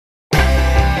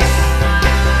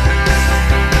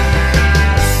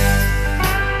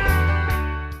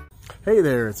Hey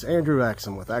there, it's Andrew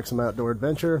Axum with Axum Outdoor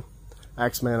Adventure,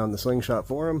 Axeman on the Slingshot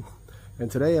forum, and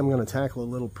today I'm going to tackle a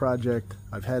little project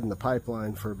I've had in the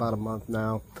pipeline for about a month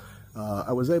now.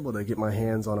 I was able to get my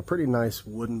hands on a pretty nice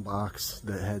wooden box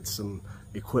that had some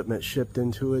equipment shipped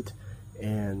into it,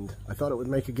 and I thought it would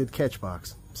make a good catch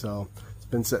box. So it's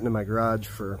been sitting in my garage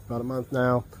for about a month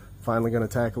now. Finally going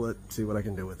to tackle it, see what I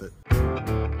can do with it.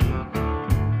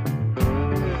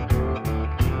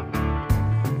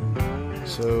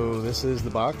 So this is the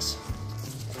box,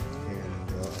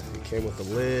 and it came with a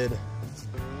lid.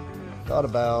 Thought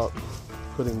about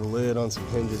putting the lid on some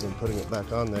hinges and putting it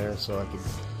back on there so I could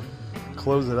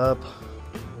close it up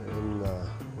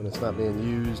when it's not being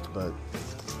used, but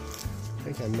I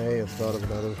think I may have thought of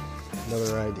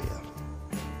another idea.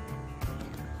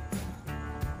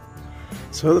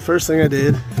 So the first thing I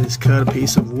did is cut a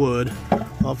piece of wood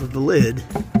off of the lid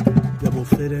that will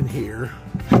fit in here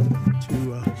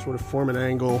to sort of form an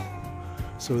angle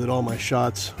so that all my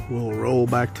shots will roll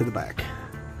back to the back.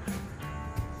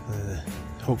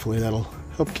 Hopefully that'll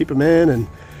help keep them in and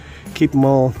keep them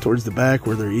all towards the back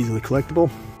where they're easily collectible.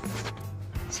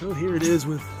 So here it is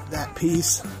with that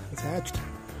piece attached.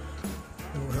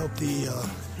 It will help the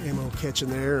ammo catch in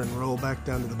there and roll back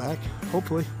down to the back,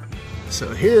 hopefully.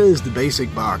 So here is the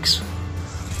basic box.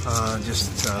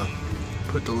 Just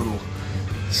put the little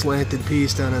slanted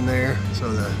piece down in there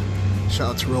so the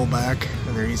shots roll back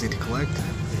and they're easy to collect,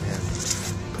 and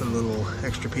put a little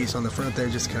extra piece on the front there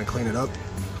just to kind of clean it up.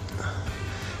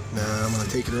 Now I'm going to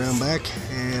take it around back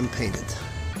and paint it.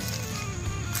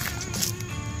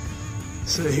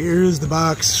 So here's the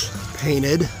box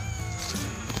painted.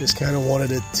 Just kind of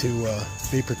wanted it to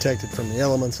be protected from the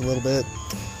elements a little bit,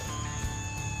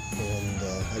 and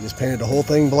I just painted the whole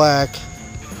thing black.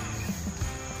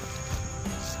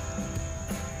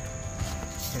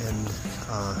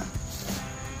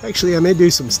 Actually, I may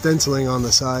do some stenciling on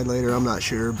the side later, I'm not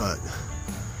sure, but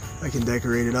I can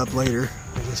decorate it up later.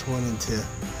 I just wanted to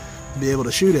be able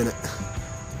to shoot in it.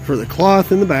 For the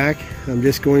cloth in the back, I'm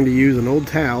just going to use an old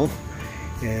towel,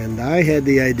 and I had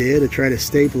the idea to try to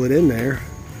staple it in there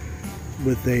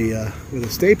with a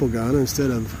staple gun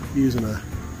instead of using a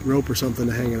rope or something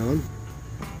to hang it on.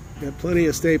 Got plenty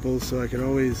of staples, so I can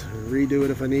always redo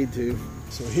it if I need to.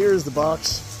 So here's the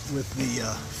box with the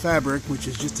fabric, which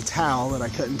is just a towel that I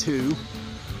cut in two.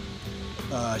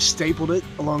 Stapled it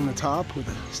along the top with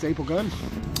a staple gun.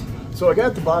 So I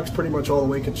got the box pretty much all the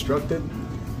way constructed.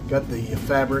 Got the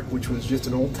fabric, which was just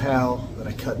an old towel that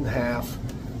I cut in half.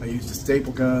 I used a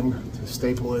staple gun to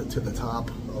staple it to the top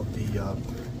of the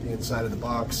inside of the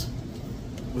box.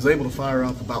 Was able to fire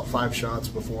off about 5 shots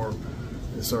before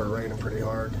it started raining pretty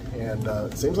hard, and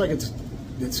it seems like it's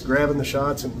grabbing the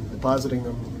shots and depositing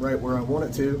them right where I want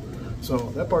it to, so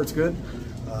that part's good.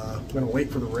 I'm going to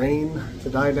wait for the rain to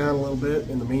die down a little bit.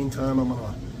 In the meantime, I'm going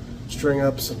to string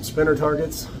up some spinner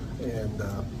targets and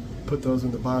put those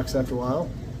in the box after a while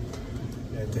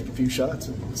and take a few shots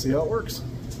and see how it works.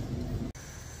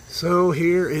 So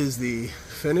here is the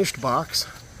finished box,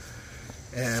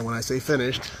 and when I say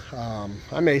finished,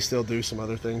 I may still do some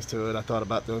other things to it. I thought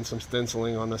about doing some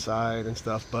stenciling on the side and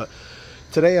stuff, but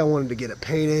today I wanted to get it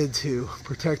painted to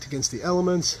protect against the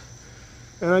elements,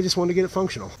 and I just wanted to get it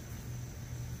functional.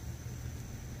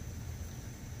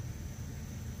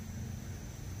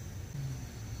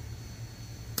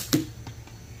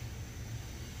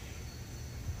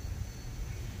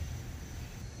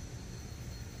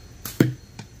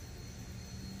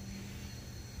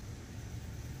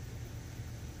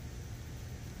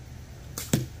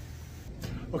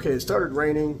 Okay, it started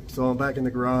raining, so I'm back in the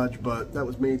garage, but that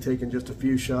was me taking just a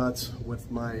few shots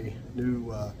with my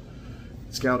new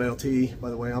Scout LT. By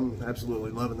the way, I'm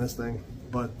absolutely loving this thing.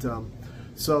 But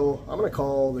so I'm going to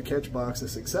call the catch box a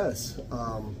success.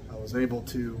 I was able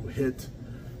to hit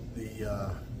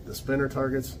the spinner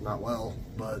targets, not well,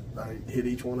 but I hit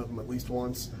each one of them at least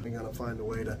once. I'm going to find a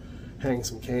way to hang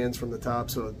some cans from the top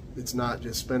so it's not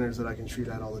just spinners that I can shoot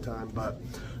at all the time, but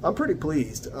I'm pretty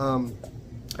pleased.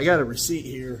 I got a receipt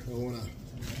here.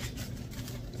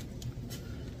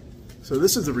 So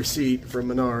this is the receipt from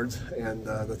Menards, and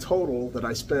the total that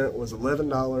I spent was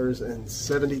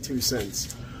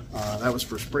 $11.72. That was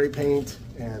for spray paint,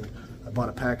 and I bought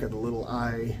a pack of the little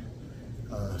eye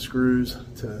screws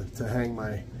to hang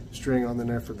my string on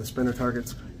there for the spinner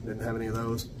targets. Didn't have any of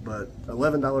those, but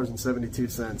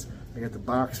 $11.72. I got the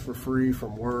box for free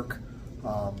from work.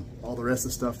 All the rest of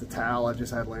the stuff, the towel I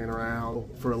just had laying around,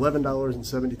 for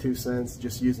 $11.72,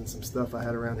 just using some stuff I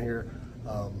had around here.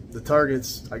 The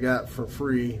targets I got for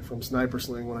free from Sniper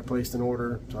Sling when I placed an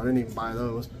order, so I didn't even buy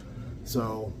those.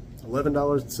 So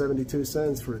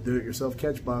 $11.72 for a do-it-yourself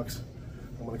catch box.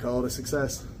 I'm going to call it a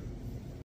success.